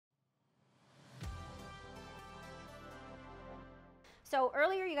So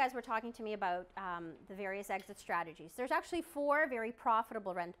earlier you guys were talking to me about the various exit strategies. There's actually 4 very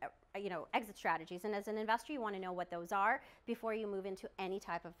profitable exit strategies, and as an investor you want to know what those are before you move into any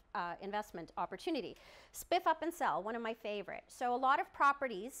type of investment opportunity. Spiff up and sell, one of my favorite. So a lot of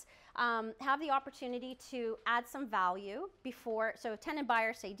properties have the opportunity to add some value before, so if tenant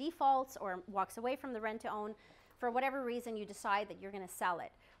buyer say defaults or walks away from the rent to own, for whatever reason you decide that you're going to sell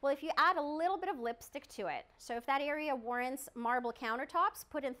it. Well, if you add a little bit of lipstick to it, so if that area warrants marble countertops,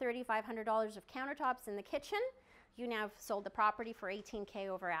 put in $3,500 of countertops in the kitchen, you now have sold the property for $18K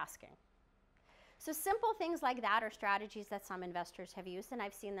over asking. So simple things like that are strategies that some investors have used, and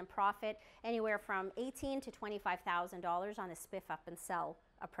I've seen them profit anywhere from $18,000 to $25,000 on a spiff up and sell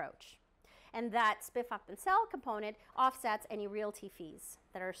approach. And that spiff up and sell component offsets any realty fees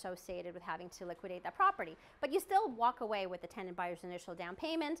that are associated with having to liquidate that property. But you still walk away with the tenant buyer's initial down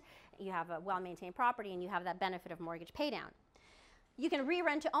payment, you have a well-maintained property, and you have that benefit of mortgage paydown. You can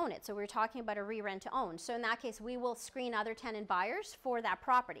re-rent to own it. So we're talking about a re-rent to own. So in that case, we will screen other tenant buyers for that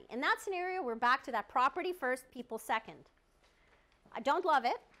property. In that scenario, we're back to that property first, people second. I don't love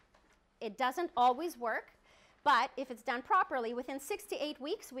it. It doesn't always work. But if it's done properly, within 6 to 8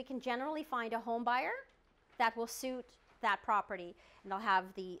 weeks, we can generally find a home buyer that will suit that property. And they'll have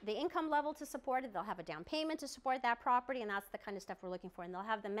the income level to support it, they'll have a down payment to support that property, and that's the kind of stuff we're looking for. And they'll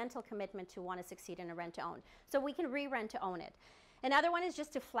have the mental commitment to want to succeed in a rent to own. So we can re-rent to own it. Another one is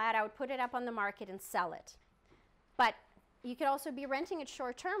just to flat out put it up on the market and sell it. But you could also be renting it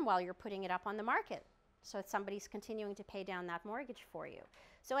short term while you're putting it up on the market. So if somebody's continuing to pay down that mortgage for you.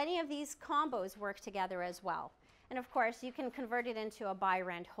 So any of these combos work together as well. And of course, you can convert it into a buy,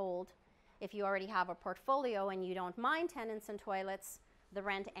 rent, hold. If you already have a portfolio and you don't mind tenants and toilets, the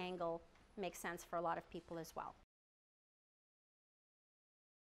rent angle makes sense for a lot of people as well.